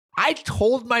I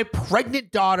told my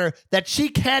pregnant daughter that she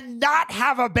cannot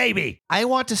have a baby. I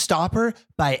want to stop her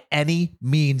by any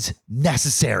means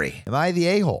necessary. Am I the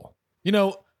a-hole? You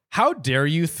know, how dare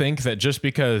you think that just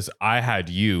because I had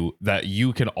you, that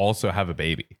you can also have a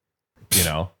baby? You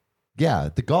know? Yeah,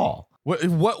 the gall.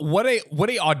 What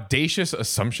a audacious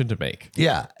assumption to make.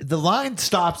 Yeah, the line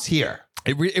stops here.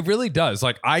 It really does.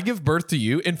 Like, I give birth to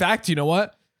you. In fact, you know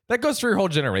what? That goes for your whole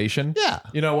generation. Yeah.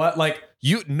 You know what? Like,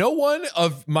 no one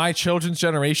of my children's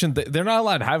generation, they're not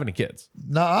allowed to have any kids.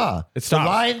 Nuh-uh. It stops. The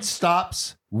line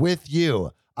stops with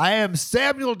you. I am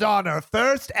Samuel Donner,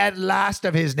 first and last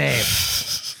of his name.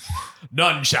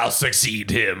 None shall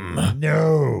succeed him.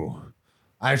 No.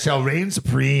 I shall reign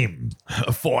supreme.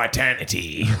 For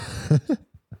eternity.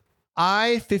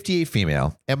 I, 58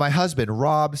 female, and my husband,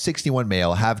 Rob, 61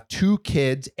 male, have 2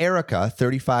 kids, Erica,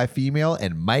 35 female,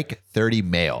 and Mike, 30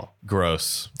 male.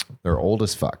 Gross. They're old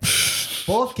as fuck.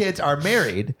 Both kids are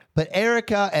married, but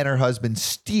Erica and her husband,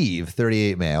 Steve,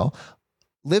 38 male,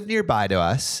 live nearby to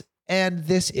us, and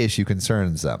this issue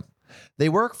concerns them. They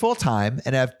work full-time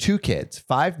and have 2 kids,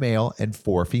 5 male and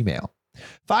 4 female.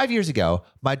 5 years ago,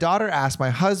 my daughter asked my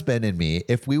husband and me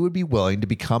if we would be willing to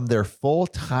become their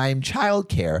full-time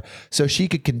childcare so she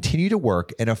could continue to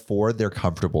work and afford their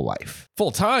comfortable life.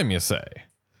 Full time, you say?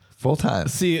 Full time.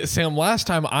 See, Sam, last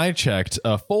time I checked,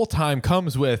 full time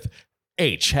comes with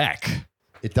a check.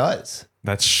 It does.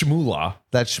 That's shmoolah.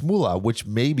 That shmoolah, which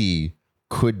maybe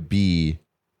could be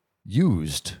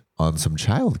used on some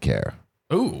childcare.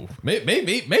 Ooh,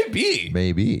 maybe.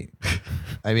 Maybe.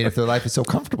 I mean, if their life is so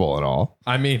comfortable and all.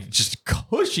 I mean, just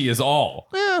cushy is all.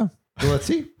 Yeah. Well, let's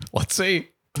see. Let's see.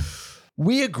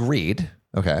 We agreed.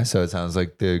 Okay. So it sounds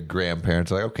like the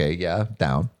grandparents are like, okay, yeah,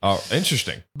 down. Oh,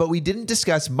 interesting. But we didn't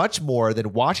discuss much more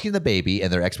than watching the baby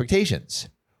and their expectations.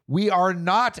 We are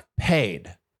not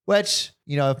paid. Which,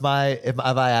 you know, if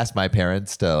I asked my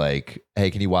parents to like, hey,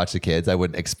 can you watch the kids? I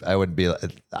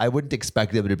wouldn't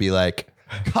expect them to be like,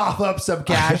 cough up some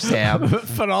cash, Sam.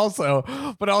 but also,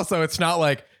 it's not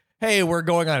like, hey, we're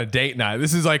going on a date night.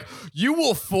 This is like, you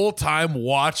will full time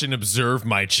watch and observe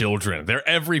my children. Their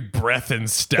every breath and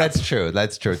step. That's true.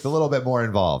 It's a little bit more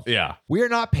involved. Yeah. We are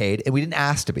not paid, and we didn't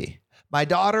ask to be. My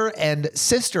daughter and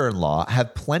sister-in-law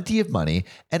have plenty of money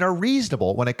and are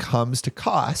reasonable when it comes to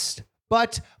cost.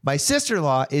 But my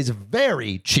sister-in-law is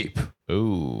very cheap.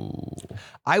 Ooh.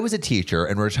 I was a teacher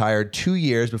and retired 2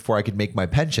 years before I could make my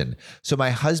pension. So my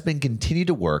husband continued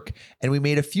to work, and we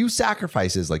made a few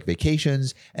sacrifices like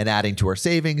vacations and adding to our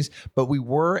savings, but we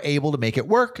were able to make it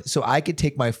work so I could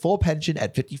take my full pension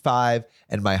at 55,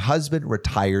 and my husband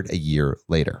retired a year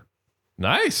later.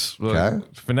 Nice. Okay.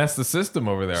 Finesse the system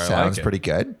over there. Sounds I like it. pretty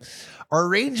good. Our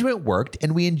arrangement worked,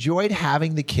 and we enjoyed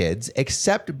having the kids,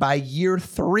 except by year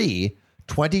 3,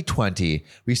 2020,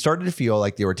 we started to feel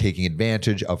like they were taking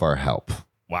advantage of our help.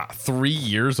 Wow. 3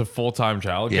 years of full-time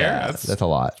childcare. Yeah, that's a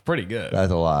lot. It's pretty good.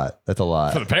 That's a lot.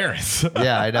 For the parents.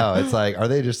 Yeah, I know. It's like, are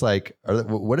they just like,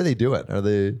 what are they doing? Are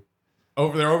they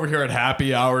they're over here at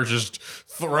happy hour just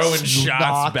throwing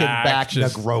shots back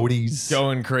just Negronis.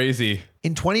 going crazy.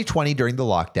 In 2020, during the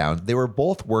lockdown, they were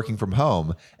both working from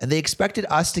home, and they expected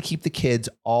us to keep the kids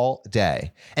all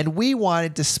day. And we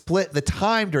wanted to split the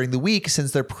time during the week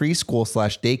since their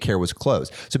preschool/daycare was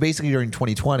closed. So basically during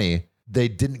 2020, they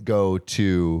didn't go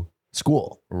to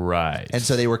school. Right. And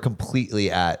so they were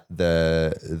completely at at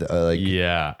the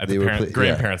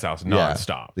grandparents' house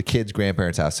nonstop. The kids'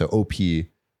 grandparents' house. So OP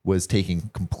was taking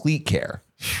complete care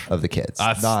of the kids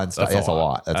nonstop. That's a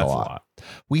lot. That's a lot.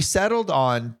 We settled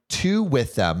on 2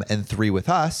 with them and 3 with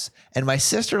us. And my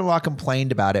sister-in-law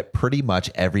complained about it pretty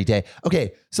much every day.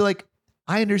 Okay. So like,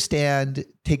 I understand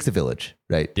takes a village,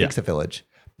 right? Yeah. Takes a village.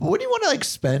 But wouldn't you want to like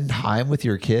spend time with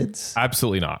your kids?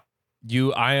 Absolutely not.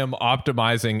 I am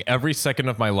optimizing every second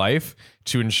of my life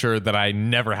to ensure that I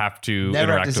never have to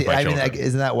interact with my children. Like,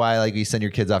 isn't that why like you send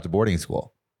your kids off to boarding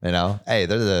school? You know, hey,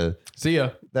 see ya.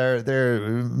 They're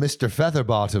Mr.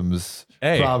 Featherbottom's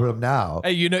problem now.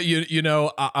 Hey,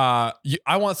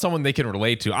 I want someone they can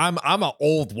relate to. I'm an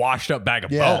old, washed up bag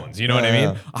of bones. You know what I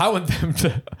mean? I want them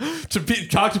to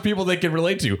talk to people they can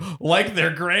relate to, like their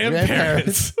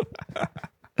grandparents. What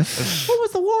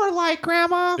was the war like,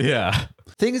 Grandma? Yeah.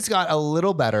 Things got a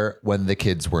little better when the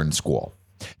kids were in school.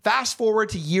 Fast forward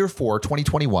to year 4,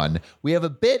 2021, we have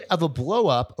a bit of a blow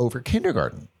up over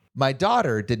kindergarten. My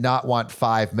daughter did not want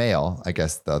 5 male, I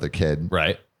guess the other kid.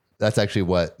 Right. That's actually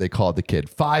what they called the kid.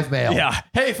 5 male. Yeah.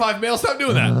 Hey, 5 male, stop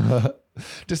doing that.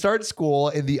 To start school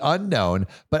in the unknown,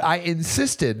 but I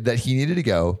insisted that he needed to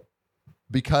go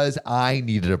because I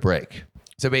needed a break.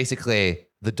 So basically,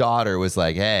 the daughter was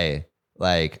like, hey,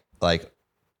 like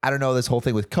I don't know, this whole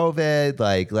thing with COVID,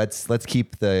 like let's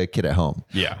keep the kid at home.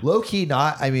 Yeah. Low key,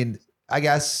 not. I mean, I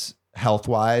guess health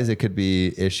wise it could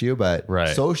be issue, but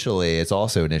socially it's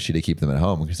also an issue to keep them at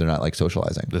home because they're not like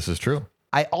socializing. This is true.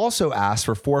 I also asked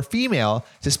for 4 female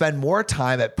to spend more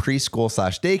time at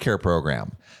preschool/daycare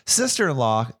program.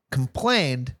 Sister-in-law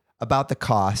complained about the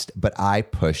cost, but I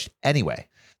pushed anyway.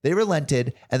 They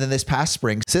relented, and then this past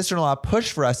spring, sister-in-law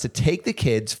pushed for us to take the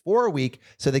kids for a week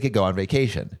so they could go on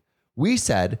vacation. We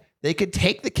said they could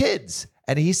take the kids,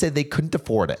 and he said they couldn't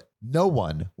afford it. No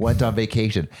one went on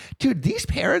vacation. Dude, these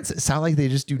parents sound like they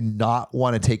just do not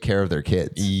want to take care of their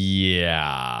kids.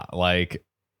 Yeah, like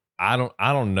I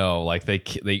don't know. Like I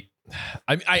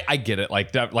get it.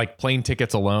 Like plane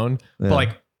tickets alone, but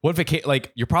like what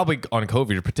like you're probably on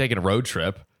COVID. You're taking a road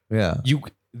trip. Yeah,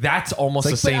 that's almost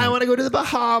like, the same. I want to go to the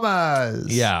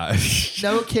Bahamas. Yeah,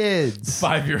 no kids.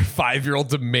 Five-year-old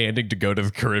demanding to go to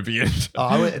the Caribbean.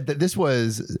 I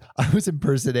was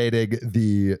impersonating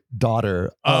the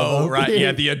daughter. Oh, right.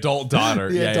 Yeah, the adult daughter.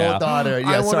 The adult daughter.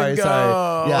 Yeah, sorry.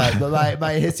 Yeah,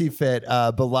 my hissy fit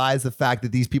belies the fact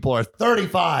that these people are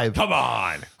 35. Come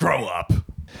on, grow up.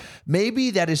 Maybe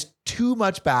that is too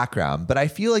much background, but I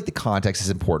feel like the context is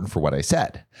important for what I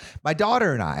said. My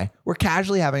daughter and I were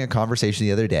casually having a conversation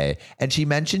the other day, and she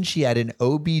mentioned she had an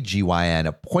OBGYN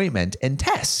appointment and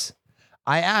tests.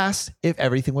 I asked if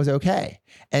everything was okay,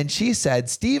 and she said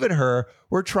Steve and her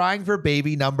were trying for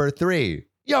baby number 3.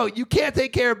 Yo, you can't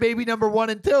take care of baby number 1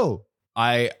 and 2.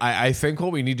 I think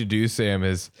what we need to do, Sam,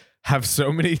 is have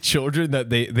so many children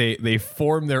that they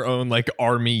form their own like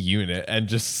army unit and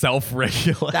just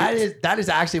self-regulate. That is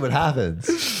actually what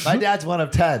happens. My dad's one of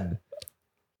 10.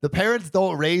 The parents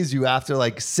don't raise you after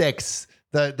like 6.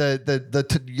 The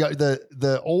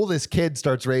oldest kid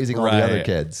starts raising all the other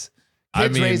kids.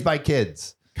 Kids raised by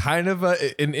kids. Kind of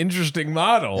an interesting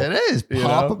model. It is.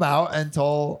 Pop them out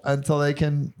until they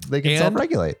can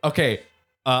self-regulate. Okay,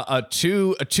 a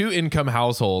two income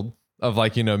household of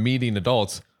like meeting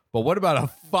adults. But what about a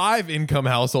 5-income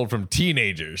household from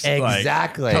teenagers?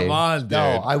 Exactly. Like, come on, dude.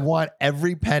 No, I want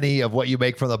every penny of what you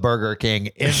make from the Burger King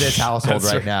in this household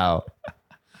right now.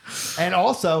 And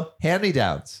also,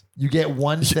 hand-me-downs. You get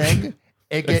one thing,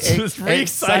 it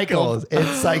recycles.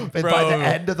 It's like by the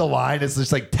end of the line, it's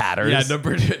just like tatters. Yeah,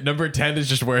 number 10 is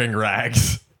just wearing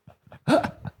rags.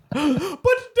 But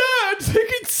Dad, they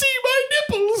can see my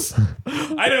nipples.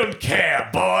 I don't care,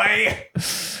 boy.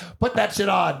 Put that shit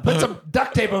on. Put some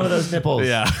duct tape over those nipples.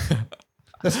 Yeah.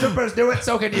 The strippers do it,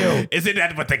 so can you. Isn't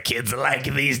that what the kids like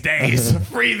these days?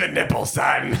 Free the nipple,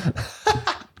 son.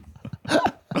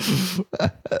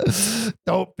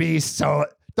 Don't be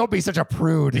such a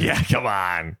prude. Yeah, come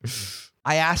on.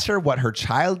 I asked her what her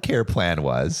childcare plan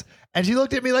was, and she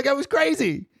looked at me like I was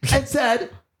crazy and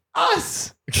said,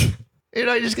 us.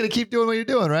 You're just going to keep doing what you're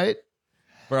doing, right?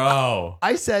 Bro.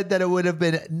 I said that it would have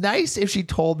been nice if she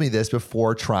told me this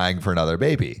before trying for another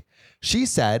baby. She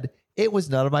said it was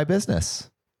none of my business.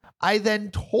 I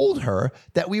then told her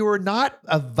that we were not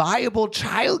a viable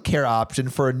childcare option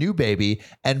for a new baby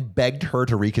and begged her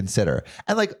to reconsider.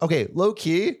 And like, okay, low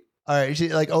key. All right. She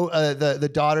like,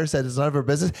 the daughter said it's none of her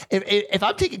business. If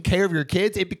I'm taking care of your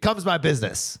kids, it becomes my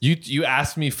business. You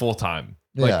asked me full time.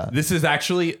 Like, this is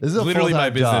literally my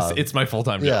business. Job. It's my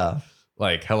full-time job. Yeah.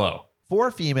 Like, hello. 4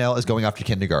 female is going off to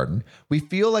kindergarten. We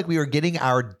feel like we are getting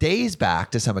our days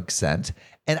back to some extent,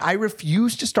 and I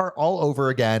refuse to start all over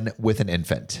again with an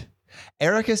infant.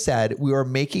 Erica said we were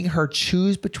making her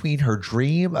choose between her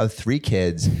dream of 3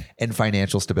 kids and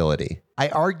financial stability. I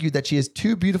argued that she has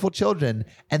 2 beautiful children,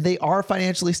 and they are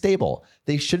financially stable.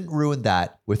 They shouldn't ruin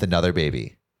that with another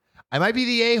baby. I might be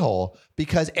the a-hole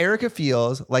because Erica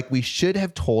feels like we should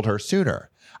have told her sooner.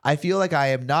 I feel like I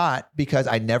am not because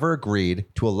I never agreed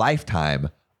to a lifetime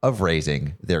of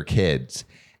raising their kids.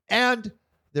 And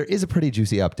there is a pretty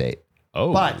juicy update.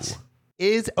 Oh. But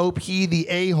is OP the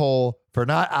a-hole for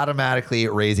not automatically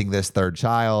raising this 3rd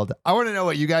child? I want to know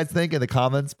what you guys think in the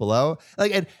comments below.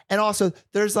 Like, and also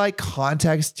there's like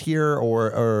context here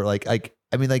or like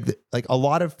a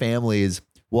lot of families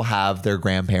will have their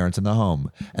grandparents in the home,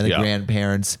 and the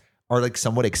grandparents are like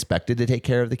somewhat expected to take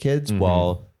care of the kids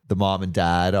while the mom and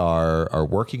dad are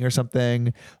working or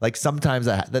something. Like sometimes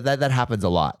that happens a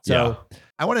lot. So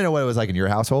I want to know what it was like in your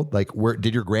household. Like,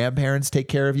 did your grandparents take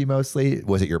care of you mostly?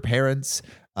 Was it your parents?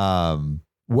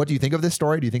 What do you think of this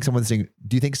story? Do you think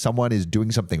someone is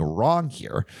doing something wrong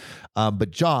here?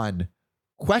 But John,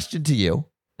 question to you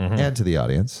and to the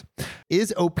audience: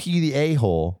 is OP the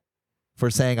a-hole for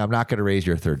saying I'm not going to raise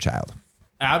your 3rd child?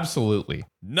 Absolutely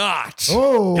not.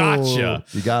 Oh, gotcha.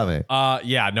 You got me.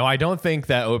 Yeah, no, I don't think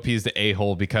that OP is the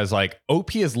a-hole because like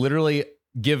OP is literally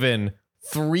given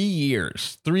 3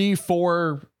 years, 3,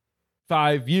 4,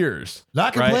 5 years.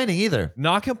 Not complaining either.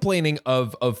 Not complaining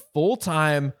of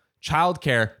full-time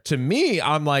childcare. To me,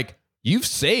 I'm like, you've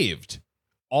saved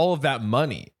all of that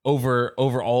money over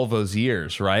all of those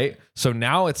years, right? So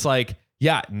now it's like,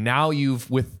 yeah, now you've,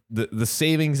 with the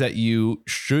savings that you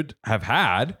should have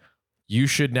had, you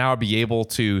should now be able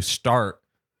to start,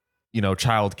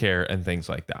 childcare and things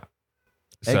like that.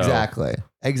 So, Exactly.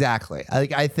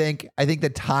 I think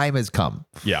the time has come.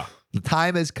 Yeah. The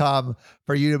time has come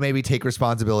for you to maybe take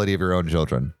responsibility of your own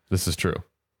children. This is true.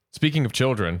 Speaking of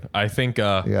children, I think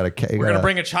we're going to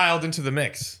bring a child into the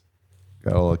mix.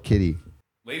 Got a little kitty.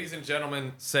 Ladies and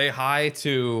gentlemen, say hi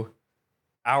to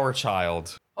our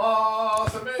child. Oh,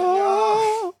 Samantha.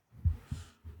 Oh.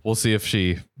 We'll see if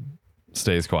she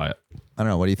stays quiet. I don't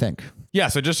know. What do you think? Yeah,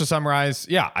 so just to summarize,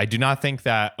 I do not think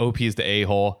that OP is the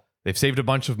a-hole. They've saved a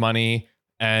bunch of money,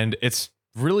 and it's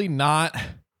really not...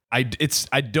 I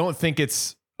don't think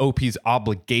it's OP's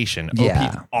obligation.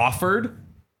 Yeah. OP offered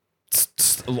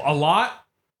a lot.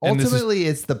 Ultimately,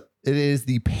 it is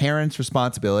the parents'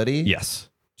 responsibility. Yes.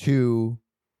 To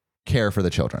care for the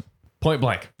children. Point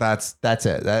blank. That's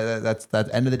it. That's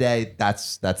end of the day.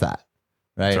 That's that. Right.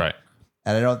 That's right.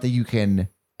 And I don't think you can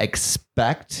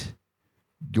expect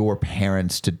your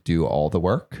parents to do all the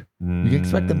work. You can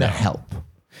expect them to help.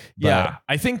 Yeah.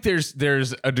 I think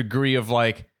there's a degree of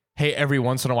like, hey, every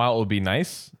once in a while it would be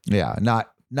nice. Yeah.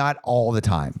 Not all the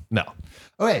time. No.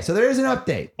 Okay. So there is an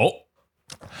update. Oh.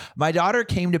 My daughter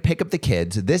came to pick up the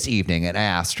kids this evening and I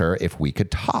asked her if we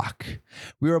could talk.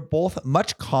 We were both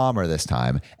much calmer this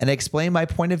time and I explained my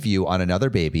point of view on another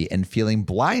baby and feeling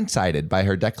blindsided by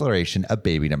her declaration of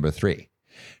baby number 3.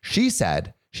 She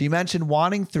said she mentioned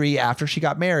wanting 3 after she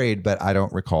got married, but I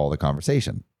don't recall the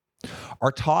conversation.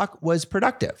 Our talk was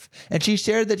productive, and she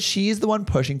shared that she's the one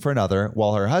pushing for another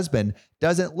while her husband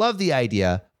doesn't love the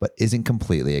idea but isn't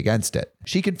completely against it.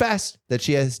 She confessed that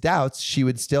she has doubts she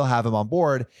would still have him on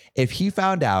board if he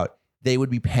found out they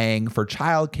would be paying for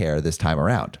childcare this time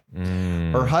around.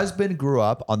 Her husband grew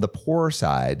up on the poorer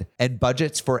side and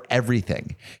budgets for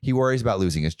everything. He worries about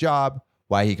losing his job,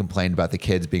 why he complained about the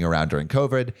kids being around during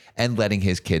COVID, and letting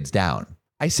his kids down.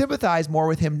 I sympathize more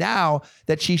with him now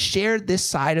that she shared this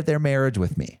side of their marriage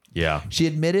with me. Yeah. She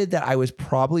admitted that I was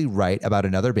probably right about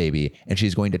another baby, and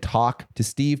she's going to talk to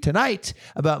Steve tonight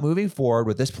about moving forward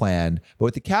with this plan, but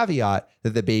with the caveat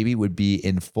that the baby would be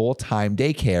in full-time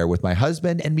daycare with my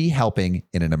husband and me helping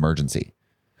in an emergency,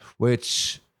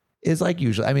 which is like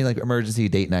usually, I mean, like emergency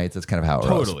date nights. That's kind of how it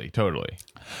rolls. Totally.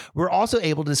 We're also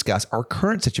able to discuss our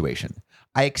current situation.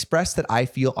 I expressed that I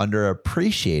feel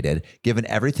underappreciated given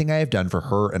everything I have done for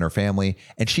her and her family,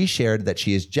 and she shared that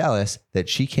she is jealous that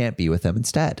she can't be with them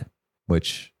instead,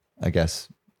 which I guess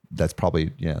that's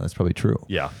probably true.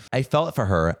 Yeah. I felt for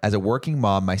her as a working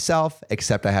mom myself,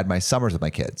 except I had my summers with my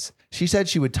kids. She said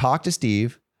she would talk to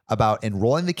Steve about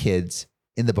enrolling the kids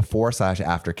in the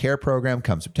before/after care program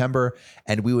come September,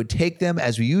 and we would take them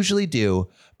as we usually do,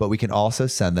 but we can also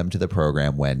send them to the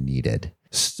program when needed.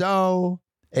 So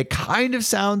it kind of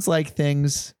sounds like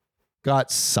things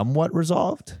got somewhat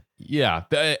resolved. Yeah.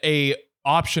 A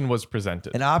option was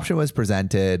presented. An option was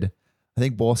presented. I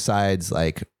think both sides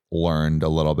like learned a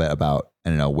little bit about, I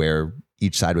don't know, where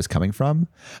each side was coming from.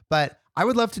 But I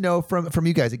would love to know from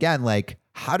you guys again, like,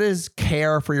 how does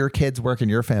care for your kids work in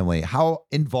your family? How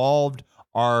involved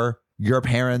are your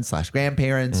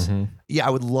parents/grandparents? Yeah, I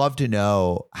would love to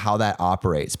know how that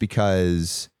operates,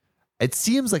 because it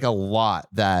seems like a lot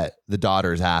that the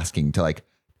daughter is asking to like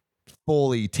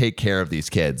fully take care of these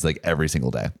kids like every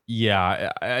single day.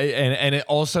 Yeah. And it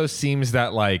also seems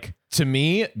that, like, to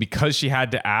me, because she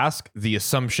had to ask, the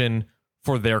assumption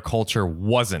for their culture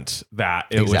wasn't that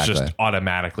it was just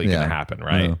automatically going to happen,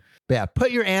 right? But yeah,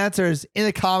 put your answers in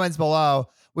the comments below.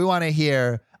 We want to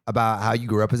hear about how you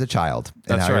grew up as a child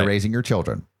and how you're raising your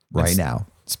children right now.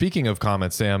 Speaking of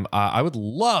comments, Sam, I would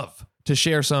love to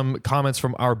share some comments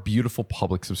from our beautiful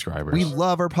public subscribers. We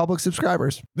love our public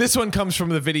subscribers. This one comes from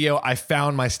the video, I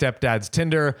Found My Stepdad's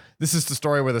Tinder. This is the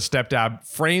story where the stepdad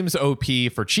frames OP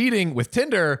for cheating with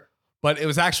Tinder, but it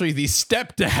was actually the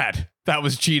stepdad that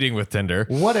was cheating with Tinder.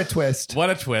 What a twist.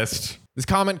 What a twist. This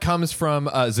comment comes from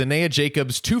Zanea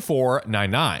Jacobs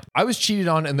 2499. I was cheated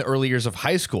on in the early years of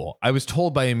high school. I was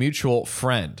told by a mutual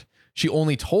friend. She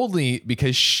only told me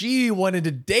because she wanted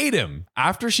to date him.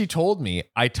 After she told me,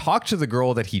 I talked to the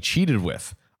girl that he cheated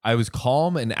with. I was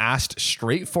calm and asked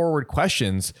straightforward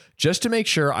questions just to make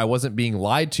sure I wasn't being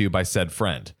lied to by said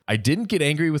friend. I didn't get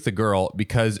angry with the girl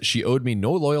because she owed me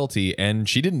no loyalty and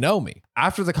she didn't know me.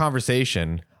 After the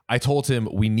conversation, I told him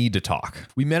we need to talk.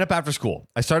 We met up after school.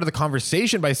 I started the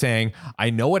conversation by saying, I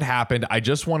know what happened. I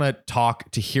just want to talk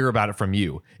to hear about it from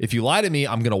you. If you lie to me,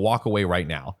 I'm going to walk away right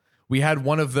now. We had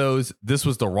one of those, this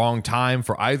was the wrong time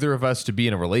for either of us to be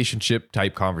in a relationship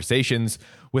type conversations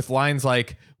with lines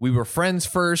like, we were friends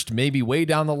first, maybe way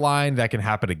down the line that can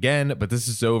happen again, but this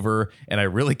is over and I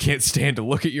really can't stand to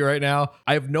look at you right now.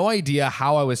 I have no idea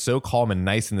how I was so calm and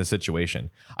nice in this situation.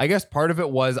 I guess part of it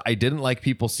was I didn't like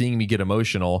people seeing me get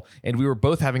emotional and we were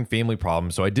both having family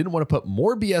problems, so I didn't want to put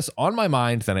more BS on my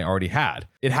mind than I already had.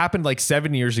 It happened like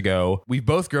 7 years ago. We've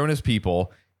both grown as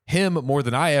people. Him more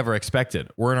than I ever expected.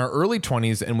 We're in our early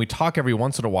 20s and we talk every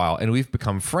once in a while and we've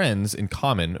become friends in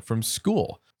common from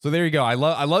school. So there you go. I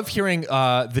love hearing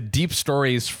the deep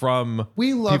stories from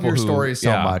We love your stories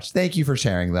so much. Thank you for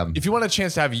sharing them. If you want a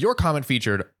chance to have your comment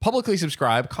featured, publicly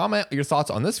subscribe, comment your thoughts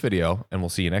on this video, and we'll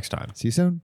see you next time. See you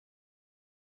soon.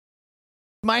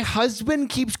 My husband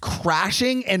keeps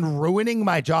crashing and ruining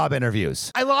my job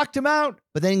interviews. I locked him out,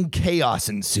 but then chaos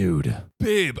ensued.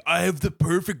 Babe, I have the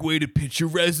perfect way to pitch your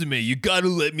resume. You gotta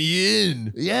let me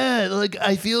in. Yeah, like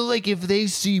I feel like if they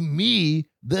see me,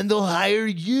 then they'll hire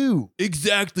you.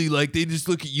 Exactly. Like they just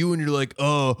look at you and you're like,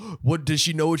 oh, what does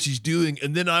she know what she's doing?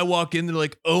 And then I walk in, they're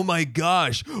like, oh my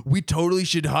gosh, we totally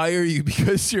should hire you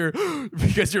because you're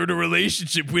in a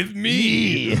relationship with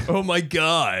me. Oh my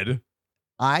God.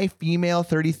 I, female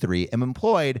 33, am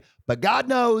employed, but God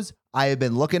knows I have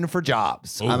been looking for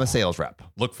jobs. Ooh. I'm a sales rep.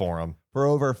 Look for them. For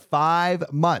over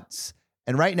 5 months.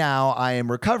 And right now I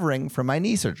am recovering from my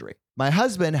knee surgery. My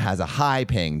husband has a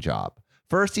high-paying job.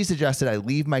 First, he suggested I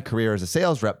leave my career as a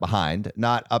sales rep behind,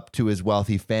 not up to his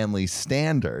wealthy family's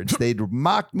standards. They'd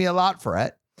mocked me a lot for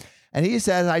it. And he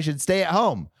says I should stay at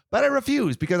home. But I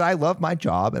refuse because I love my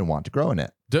job and want to grow in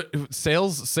it.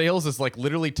 Sales is like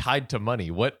literally tied to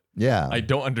money. What? Yeah. I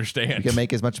don't understand. You can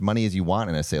make as much money as you want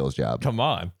in a sales job. Come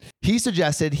on. He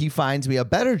suggested he finds me a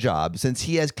better job since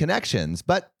he has connections,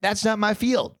 but that's not my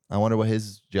field. I wonder what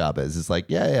his job is. It's like,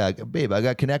 yeah, babe, I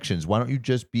got connections. Why don't you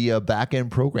just be a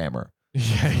back-end programmer?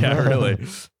 Yeah, really.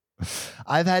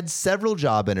 I've had several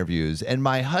job interviews and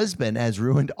my husband has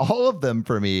ruined all of them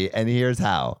for me. And here's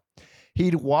how.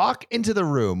 He'd walk into the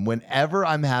room whenever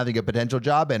I'm having a potential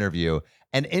job interview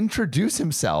and introduce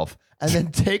himself and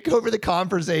then take over the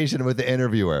conversation with the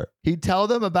interviewer. He'd tell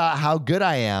them about how good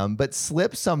I am, but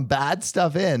slip some bad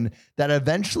stuff in that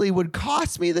eventually would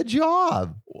cost me the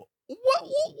job.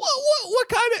 What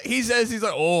kind of? He says he's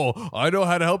like, oh, I know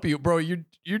how to help you, bro. You're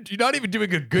not even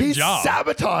doing a good job. He's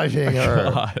sabotaging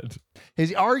her. God.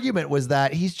 His argument was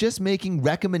that he's just making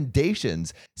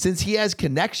recommendations since he has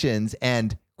connections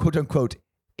and quote unquote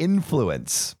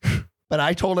influence. But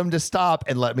I told him to stop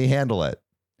and let me handle it.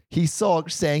 He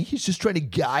sulked, saying he's just trying to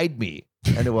guide me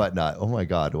and whatnot. Oh my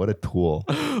God, what a tool.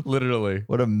 Literally.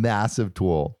 What a massive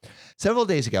tool. Several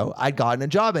days ago, I'd gotten a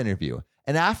job interview.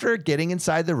 And after getting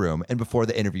inside the room and before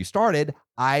the interview started,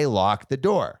 I locked the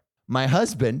door. My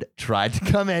husband tried to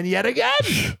come in yet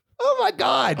again. Oh my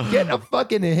God, get a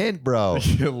fucking hint, bro.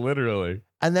 Yeah, literally.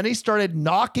 And then he started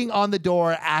knocking on the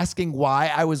door, asking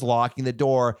why I was locking the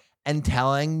door and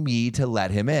telling me to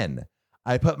let him in.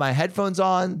 I put my headphones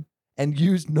on and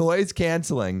used noise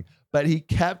canceling, but he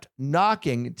kept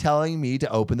knocking, telling me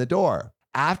to open the door.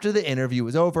 After the interview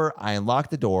was over, I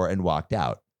unlocked the door and walked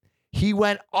out. He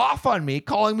went off on me,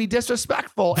 calling me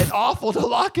disrespectful and awful to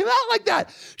lock him out like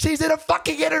that. She's in a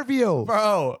fucking interview.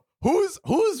 Bro,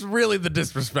 who's really the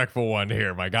disrespectful one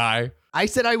here, my guy? I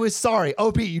said I was sorry.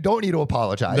 OP, you don't need to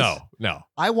apologize. No.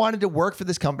 I wanted to work for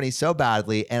this company so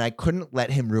badly, and I couldn't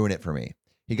let him ruin it for me.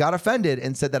 He got offended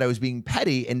and said that I was being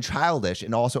petty and childish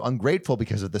and also ungrateful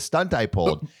because of the stunt I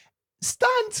pulled.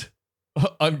 Stunt?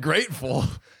 Ungrateful?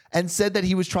 And said that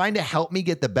he was trying to help me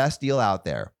get the best deal out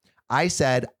there. I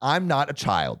said, I'm not a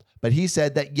child. But he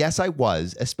said that yes, I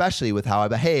was, especially with how I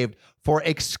behaved for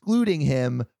excluding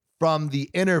him from the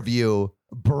interview.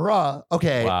 Bruh.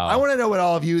 Okay, wow. I want to know what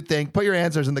all of you think. Put your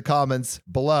answers in the comments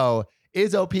below.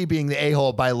 Is OP being the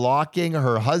a-hole by locking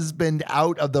her husband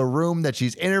out of the room that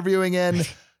she's interviewing in?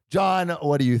 John,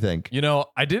 what do you think? You know,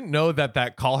 I didn't know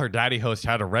that Call Her Daddy host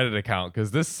had a Reddit account,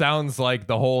 because this sounds like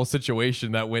the whole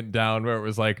situation that went down where it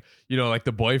was like, you know, like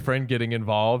the boyfriend getting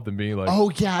involved and being like, oh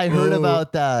yeah, I heard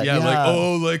about that. Yeah, like,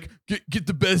 oh, like get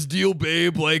the best deal,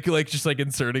 babe. Like just like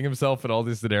inserting himself in all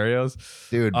these scenarios.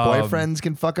 Dude, boyfriends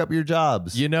can fuck up your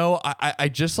jobs. You know, I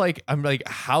just like, I'm like,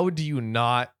 how do you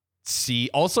not see?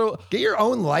 Also, get your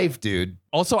own life, dude.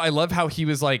 Also, I love how he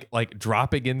was like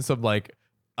dropping in some like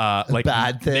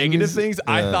bad things. negative things.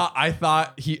 Yeah. I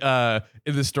thought he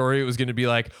in the story it was going to be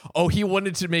like, oh, he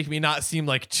wanted to make me not seem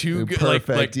like too good, perfect.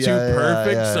 like too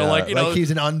perfect. So like, you know, like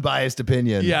he's an unbiased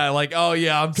opinion. Yeah, like, oh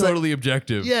yeah, I'm totally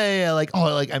objective. Yeah. Like,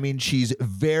 oh, like, I mean, she's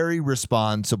very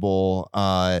responsible.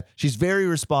 She's very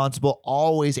responsible,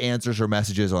 always answers her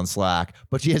messages on Slack,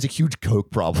 but she has a huge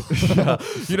coke problem.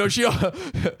 You know,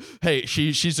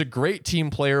 she's a great team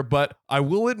player, but I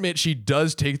will admit she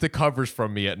does take the covers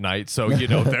from me at night. So, you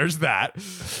know, there's that.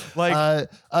 Like,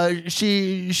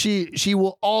 she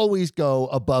will always go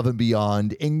above and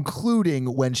beyond,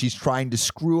 including when she's trying to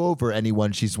screw over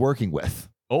anyone she's working with.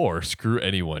 Or screw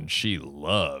anyone she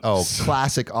loves. Oh,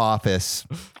 classic Office,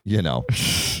 you know.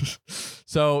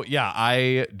 So, yeah,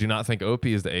 I do not think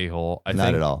Opie is the a-hole. I Not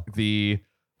think at all.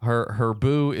 Her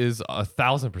boo is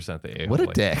 1,000% the a-hole. What a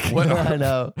dick. I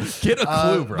know. Get a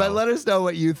clue, bro. But let us know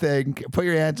what you think. Put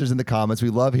your answers in the comments. We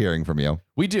love hearing from you.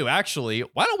 We do, actually.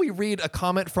 Why don't we read a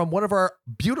comment from one of our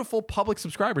beautiful public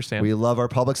subscribers, Sam? We love our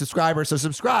public subscribers, so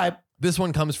subscribe. This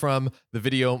one comes from the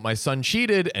video, My Son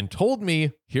Cheated and Told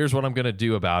Me, Here's What I'm Going to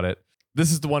Do About It.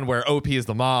 This is the one where OP is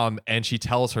the mom, and she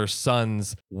tells her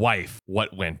son's wife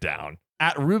what went down.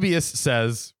 At Rubius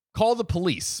says, call the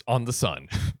police on the son.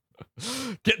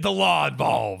 Get the law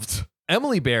involved.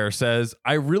 Emily Bear says,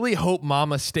 I really hope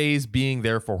mama stays being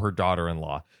there for her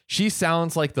daughter-in-law. She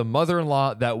sounds like the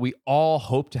mother-in-law that we all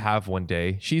hope to have one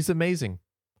day. She's amazing.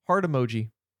 Heart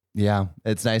emoji. Yeah,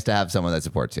 it's nice to have someone that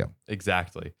supports you.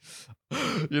 Exactly.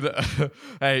 You know,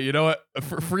 hey, you know what?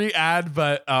 Free ad,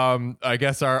 but I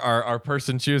guess our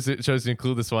person chose to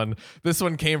include this one. This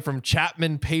one came from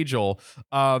Chapman Pagel.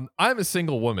 I'm a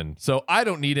single woman, so I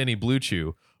don't need any Blue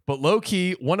Chew, but low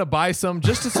key want to buy some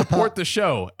just to support the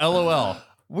show. LOL.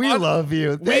 We love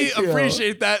you. We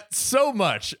appreciate that so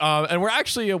much. And we're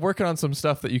actually working on some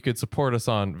stuff that you could support us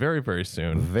on very, very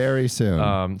soon. Very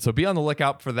soon. So be on the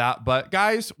lookout for that. But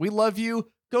guys, we love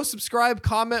you. Go subscribe,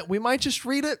 comment. We might just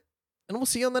read it, and we'll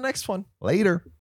see you on the next one. Later.